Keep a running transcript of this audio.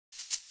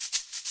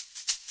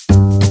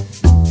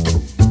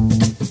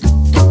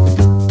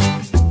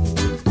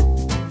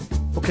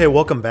Okay,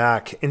 welcome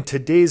back. In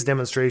today's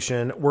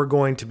demonstration, we're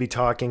going to be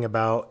talking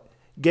about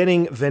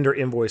getting vendor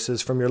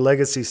invoices from your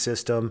legacy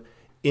system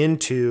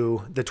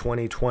into the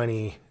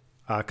 2020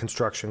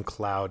 construction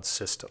cloud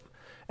system.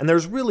 And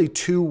there's really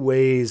two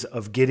ways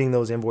of getting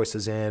those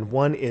invoices in.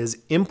 One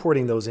is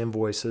importing those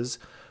invoices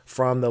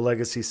from the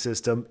legacy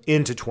system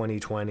into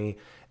 2020,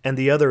 and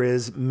the other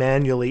is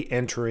manually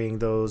entering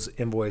those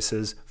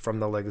invoices from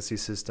the legacy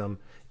system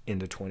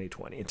into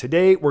 2020. And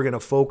today we're going to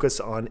focus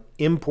on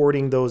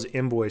importing those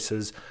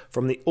invoices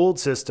from the old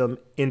system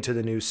into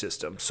the new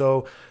system.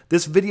 So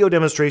this video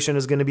demonstration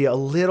is going to be a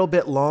little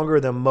bit longer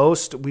than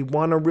most. We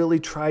want to really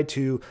try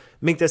to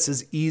make this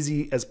as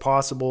easy as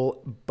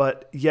possible,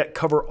 but yet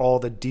cover all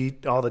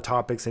the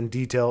topics in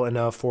detail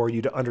enough for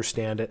you to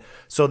understand it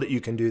so that you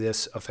can do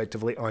this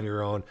effectively on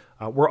your own.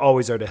 We're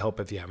always there to help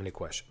if you have any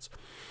questions.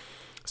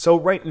 So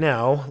right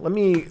now, let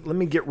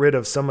me get rid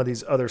of some of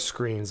these other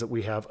screens that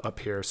we have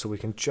up here so we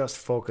can just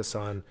focus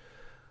on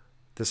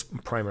this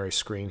primary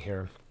screen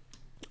here.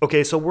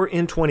 Okay, so we're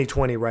in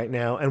 2020 right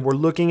now, and we're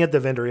looking at the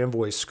vendor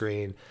invoice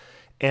screen.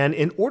 And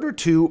in order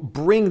to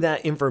bring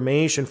that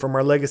information from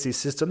our legacy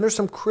system, there's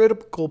some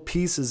critical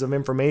pieces of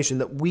information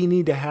that we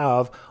need to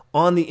have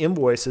on the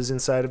invoices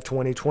inside of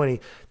 2020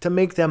 to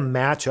make them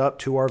match up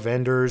to our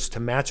vendors, to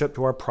match up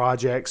to our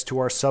projects, to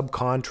our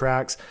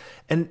subcontracts,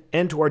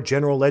 and to our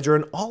general ledger.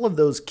 And all of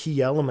those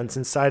key elements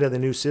inside of the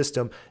new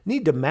system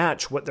need to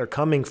match what they're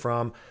coming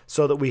from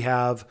so that we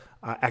have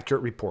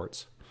accurate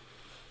reports.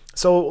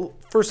 So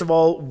first of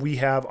all,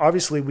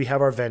 obviously we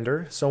have our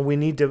vendor. So we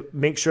need to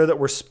make sure that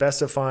we're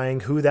specifying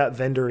who that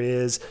vendor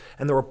is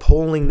and that we're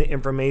pulling the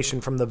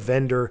information from the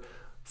vendor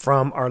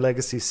from our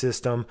legacy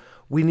system.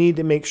 We need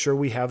to make sure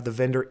we have the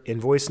vendor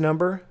invoice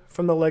number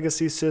from the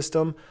legacy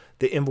system,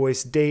 the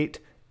invoice date,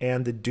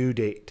 and the due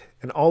date.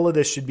 And all of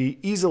this should be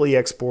easily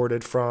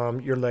exported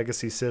from your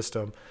legacy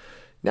system.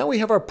 Now we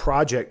have our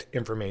project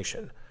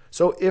information.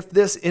 So if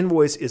this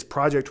invoice is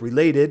project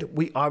related,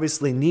 we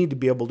obviously need to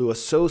be able to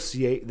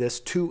associate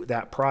this to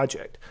that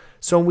project.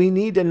 So we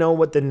need to know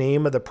what the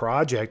name of the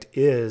project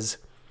is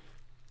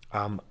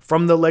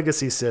from the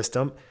legacy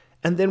system.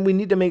 And then we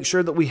need to make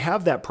sure that we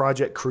have that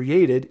project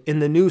created in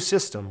the new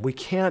system. We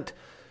can't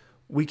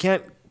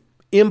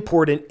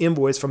import an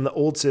invoice from the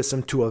old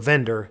system to a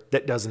vendor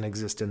that doesn't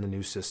exist in the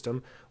new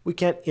system. We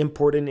can't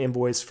import an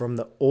invoice from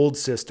the old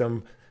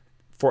system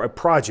for a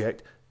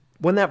project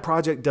when that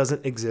project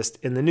doesn't exist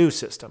in the new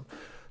system.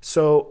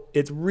 So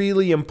it's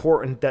really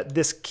important that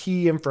this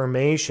key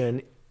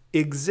information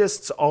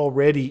exists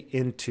already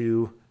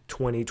into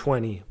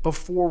 2020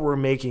 before we're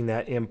making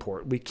that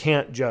import. We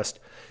can't just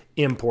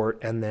import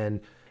and then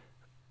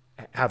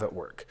have it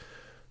work.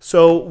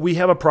 So we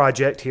have a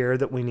project here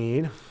that we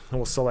need, and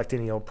we'll select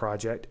any old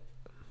project.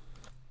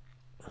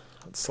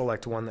 Let's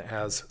select one that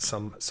has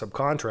some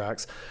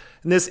subcontracts.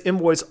 And this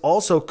invoice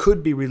also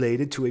could be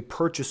related to a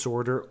purchase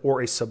order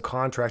or a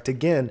subcontract.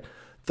 Again,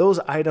 those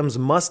items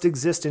must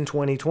exist in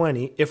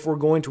 2020 if we're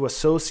going to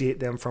associate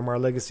them from our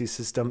legacy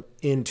system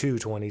into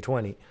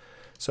 2020.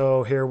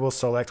 So here we'll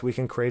select, we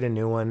can create a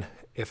new one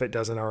if it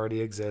doesn't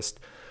already exist.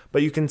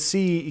 But you can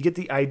see, you get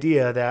the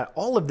idea that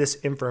all of this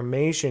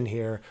information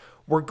here,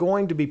 we're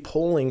going to be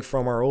pulling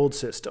from our old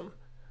system.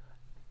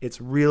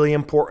 It's really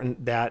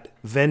important that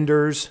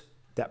vendors,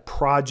 that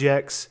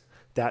projects,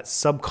 that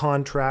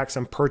subcontracts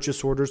and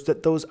purchase orders,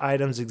 that those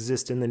items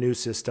exist in the new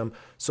system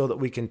so that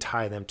we can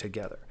tie them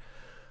together.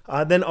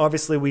 Then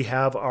obviously we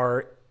have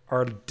our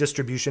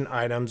distribution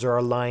items or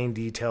our line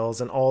details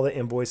and all the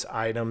invoice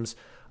items.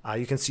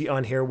 You can see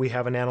on here we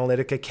have an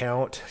analytic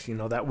account.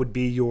 That would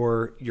be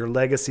your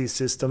legacy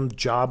system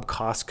job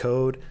cost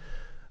code.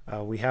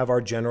 We have our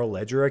general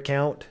ledger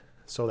account.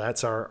 So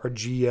that's our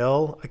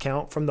GL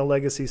account from the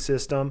legacy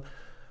system.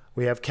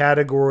 We have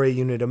category,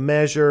 unit of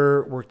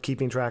measure. We're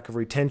keeping track of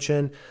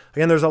retention.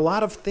 Again, there's a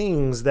lot of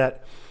things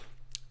that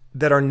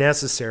are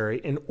necessary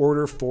in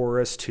order for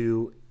us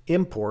to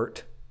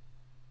import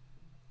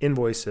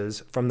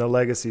invoices from the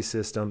legacy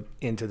system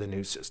into the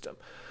new system.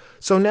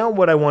 So now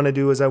what I want to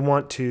do is I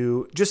want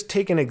to just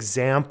take an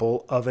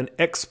example of an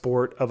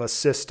export of a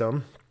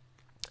system,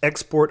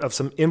 export of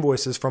some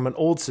invoices from an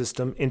old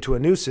system into a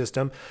new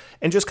system,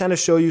 and just kind of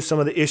show you some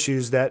of the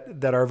issues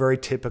that are very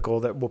typical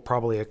that will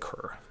probably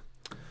occur.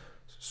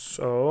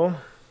 So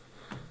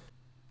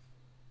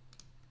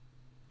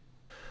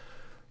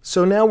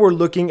now we're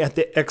looking at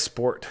the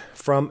export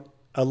from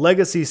a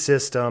legacy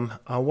system.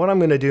 What I'm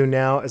going to do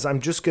now is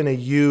I'm just going to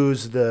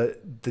use the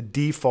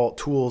default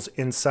tools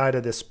inside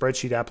of this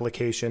spreadsheet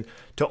application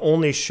to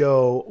only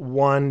show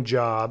one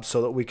job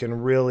so that we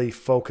can really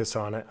focus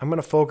on it. I'm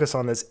going to focus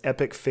on this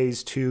Epic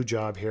Phase 2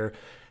 job here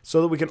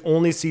so that we can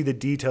only see the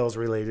details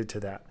related to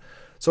that.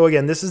 So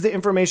again, this is the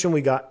information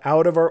we got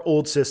out of our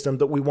old system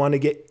that we want to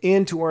get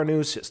into our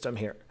new system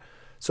here.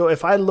 So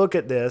if I look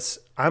at this,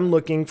 I'm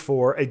looking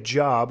for a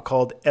job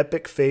called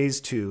Epic Phase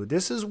 2.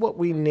 This is what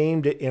we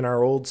named it in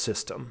our old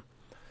system.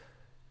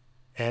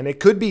 And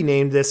it could be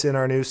named this in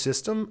our new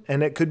system,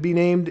 and it could be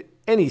named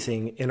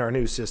anything in our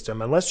new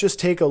system. And let's just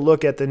take a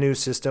look at the new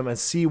system and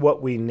see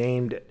what we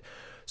named it.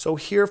 So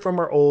here from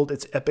our old,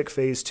 it's Epic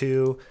Phase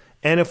 2.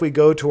 And if we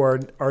go to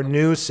our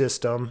new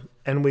system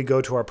and we go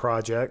to our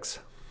projects,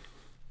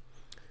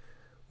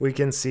 we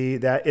can see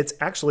that it's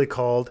actually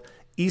called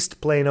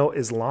East Plano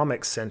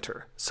Islamic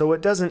Center. So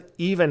it doesn't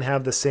even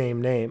have the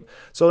same name.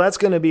 So that's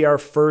going to be our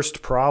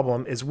first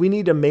problem, is we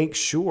need to make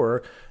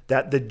sure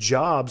that the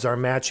jobs are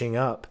matching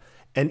up.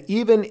 And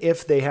even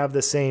if they have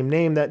the same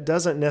name, that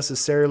doesn't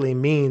necessarily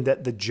mean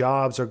that the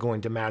jobs are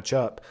going to match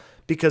up,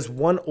 because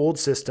one old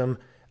system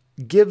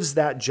gives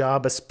that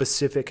job a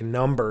specific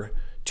number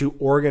to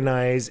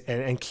organize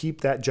and keep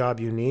that job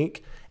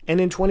unique. And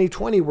in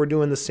 2020, we're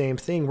doing the same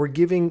thing. We're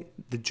giving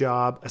the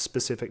job a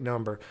specific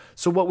number.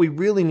 So what we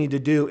really need to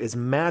do is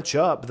match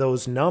up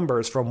those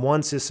numbers from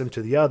one system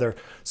to the other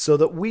so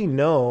that we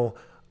know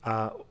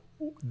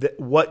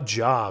what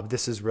job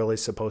this is really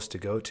supposed to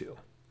go to.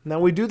 Now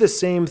we do the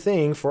same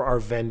thing for our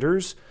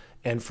vendors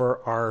and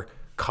for our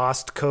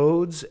cost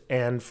codes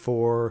and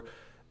for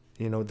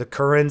the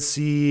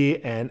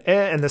currency and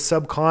the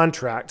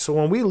subcontract. So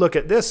when we look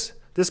at this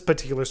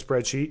particular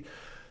spreadsheet,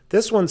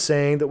 this one's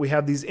saying that we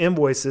have these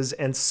invoices,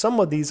 and some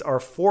of these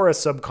are for a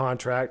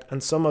subcontract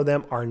and some of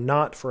them are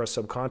not for a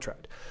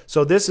subcontract.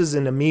 So this is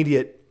an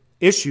immediate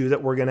issue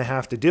that we're going to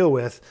have to deal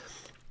with,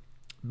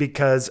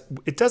 because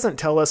it doesn't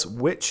tell us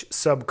which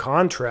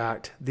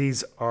subcontract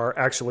these are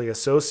actually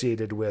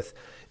associated with.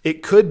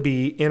 It could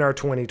be in our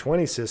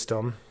 2020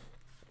 system,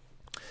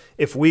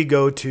 if we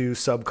go to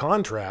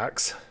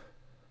subcontracts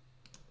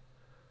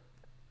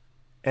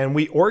and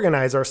we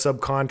organize our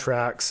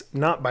subcontracts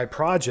not by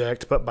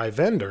project but by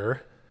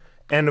vendor,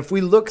 and if we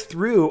look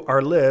through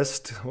our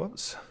list,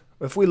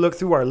 if we look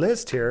through our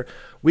list here,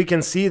 we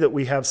can see that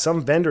we have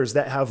some vendors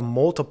that have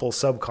multiple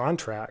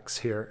subcontracts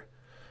here.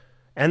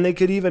 And they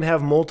could even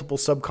have multiple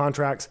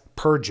subcontracts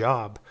per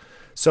job.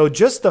 So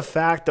just the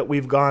fact that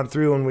we've gone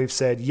through and we've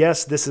said,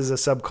 yes, this is a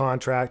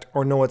subcontract,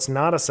 or no, it's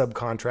not a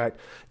subcontract,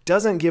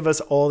 doesn't give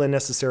us all the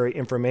necessary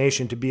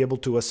information to be able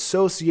to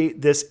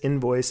associate this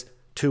invoice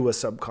to a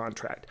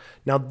subcontract.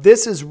 Now,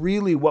 this is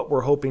really what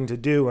we're hoping to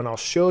do, and I'll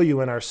show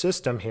you in our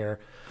system here.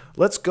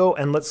 Let's go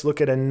and let's look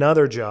at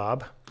another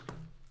job.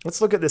 Let's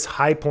look at this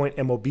High Point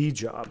MOB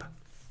job.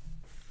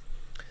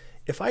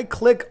 If I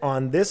click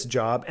on this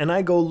job and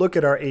I go look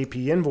at our AP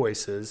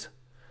invoices,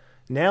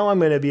 now I'm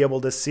going to be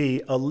able to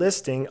see a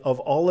listing of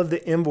all of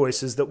the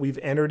invoices that we've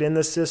entered in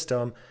the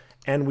system,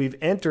 and we've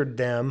entered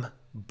them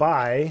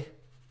by,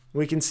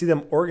 we can see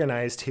them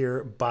organized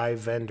here by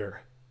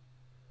vendor.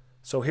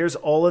 So here's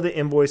all of the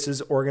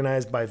invoices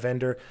organized by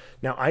vendor.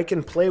 Now I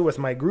can play with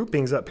my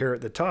groupings up here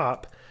at the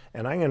top,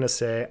 and I'm going to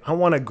say I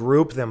want to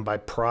group them by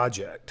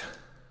project.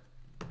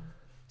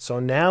 So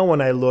now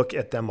when I look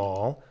at them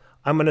all,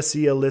 I'm going to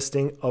see a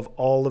listing of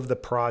all of the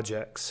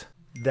projects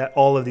that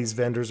all of these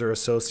vendors are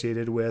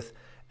associated with.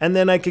 And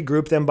then I could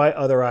group them by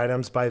other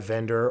items, by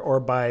vendor or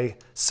by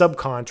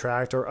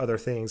subcontract or other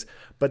things.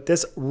 But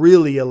this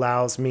really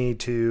allows me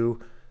to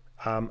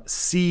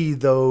see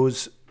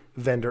those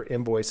vendor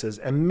invoices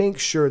and make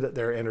sure that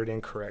they're entered in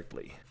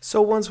correctly.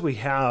 So once we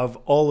have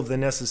all of the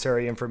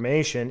necessary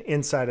information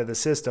inside of the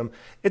system,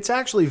 it's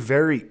actually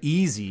very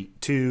easy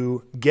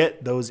to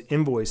get those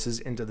invoices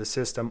into the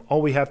system.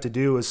 All we have to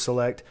do is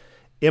select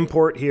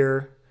import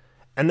here,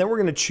 and then we're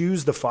going to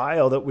choose the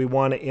file that we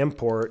want to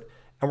import,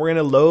 and we're going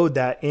to load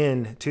that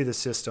in to the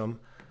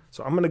system.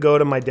 So I'm going to go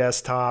to my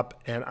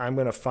desktop and I'm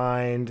going to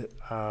find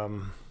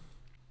some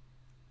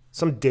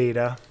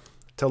data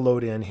to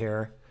load in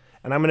here.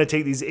 And I'm going to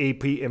take these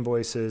AP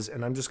invoices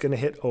and I'm just going to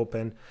hit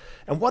open.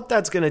 And what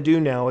that's going to do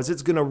now is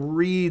it's going to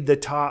read the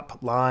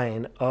top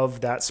line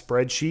of that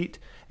spreadsheet.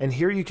 And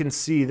here you can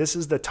see this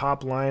is the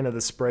top line of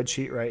the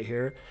spreadsheet right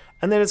here.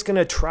 And then it's going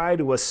to try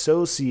to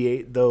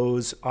associate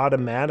those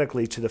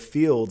automatically to the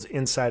fields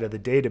inside of the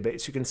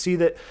database. You can see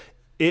that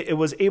it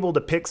was able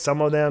to pick some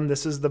of them.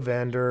 This is the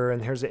vendor,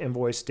 and here's the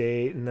invoice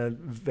date and the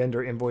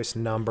vendor invoice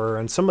number,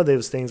 and some of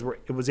those things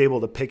it was able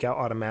to pick out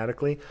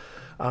automatically.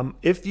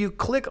 If you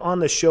click on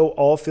the Show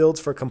All Fields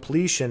for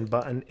Completion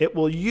button, it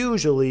will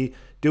usually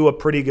do a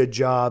pretty good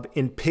job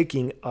in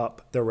picking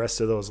up the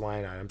rest of those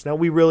line items. Now,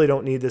 we really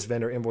don't need this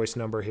vendor invoice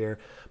number here,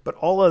 but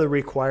all of the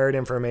required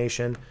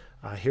information,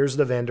 here's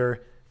the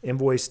vendor,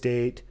 invoice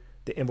date,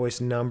 the invoice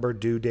number,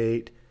 due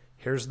date,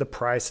 here's the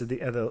price of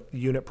the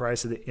unit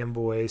price of the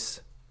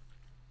invoice.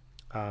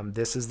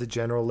 This is the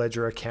general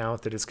ledger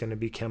account that it's going to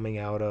be coming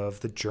out of,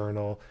 the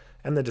journal,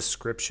 and the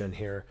description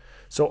here.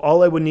 So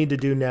all I would need to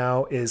do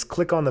now is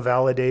click on the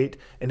validate,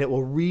 and it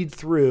will read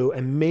through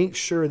and make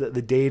sure that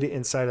the data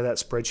inside of that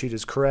spreadsheet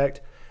is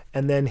correct,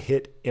 and then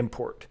hit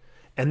import.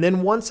 And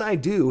then once I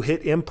do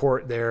hit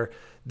import there,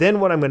 then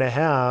what I'm going to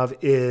have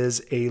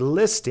is a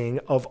listing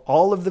of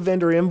all of the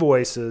vendor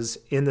invoices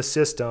in the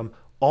system,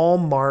 all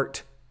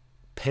marked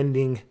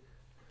pending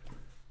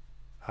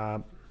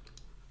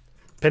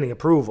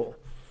approval.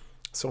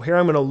 So here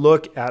I'm going to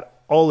look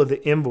at all of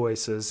the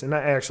invoices, and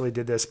I actually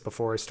did this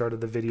before I started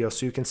the video,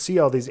 so you can see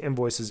all these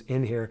invoices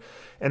in here,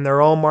 and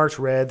they're all marked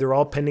red, they're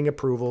all pending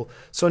approval.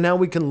 So now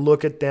we can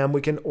look at them,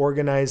 we can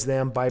organize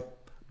them by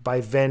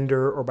by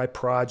vendor or by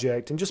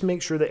project and just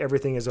make sure that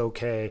everything is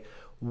okay.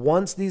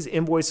 Once these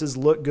invoices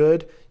look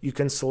good, you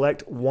can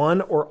select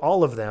one or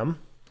all of them,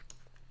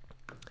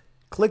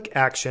 click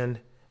Action,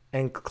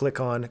 and click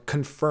on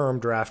Confirm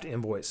Draft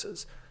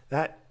Invoices.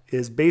 That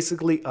is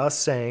basically us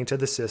saying to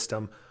the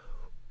system,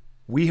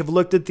 we have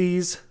looked at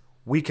these,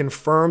 we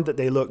confirmed that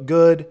they look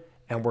good,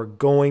 and we're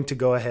going to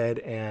go ahead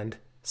and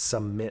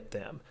submit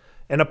them.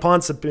 And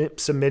upon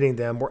submitting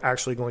them, we're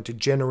actually going to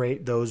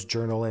generate those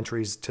journal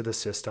entries to the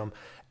system.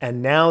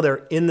 And now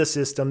they're in the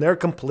system, they're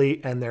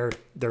complete, and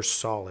they're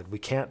solid. We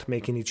can't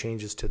make any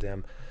changes to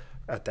them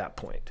at that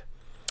point.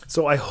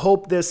 So I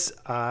hope this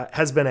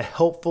has been a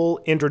helpful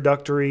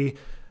introductory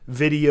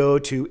video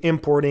to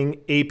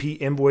importing AP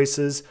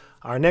invoices.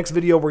 Our next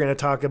video, we're going to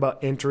talk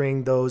about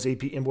entering those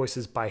AP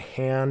invoices by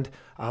hand.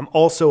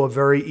 Also a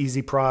very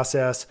easy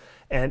process.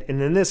 And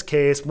in this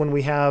case, when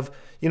we have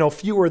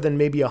fewer than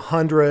maybe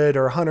 100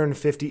 or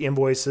 150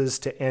 invoices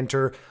to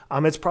enter,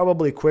 it's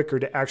probably quicker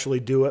to actually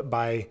do it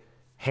by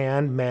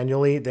hand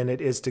manually than it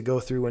is to go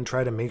through and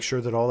try to make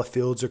sure that all the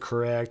fields are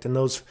correct and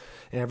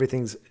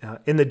everything's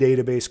in the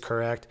database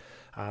correct.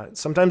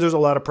 Sometimes there's a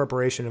lot of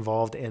preparation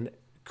involved in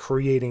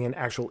creating an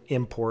actual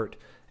import,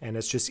 and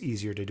it's just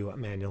easier to do it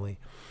manually.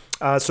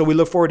 So we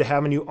look forward to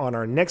having you on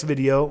our next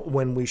video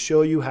when we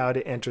show you how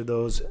to enter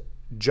those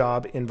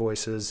job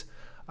invoices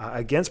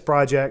against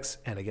projects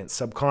and against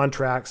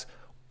subcontracts,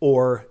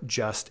 or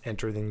just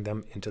entering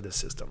them into the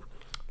system.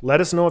 Let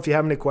us know if you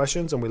have any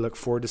questions, and we look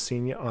forward to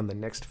seeing you on the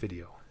next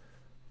video.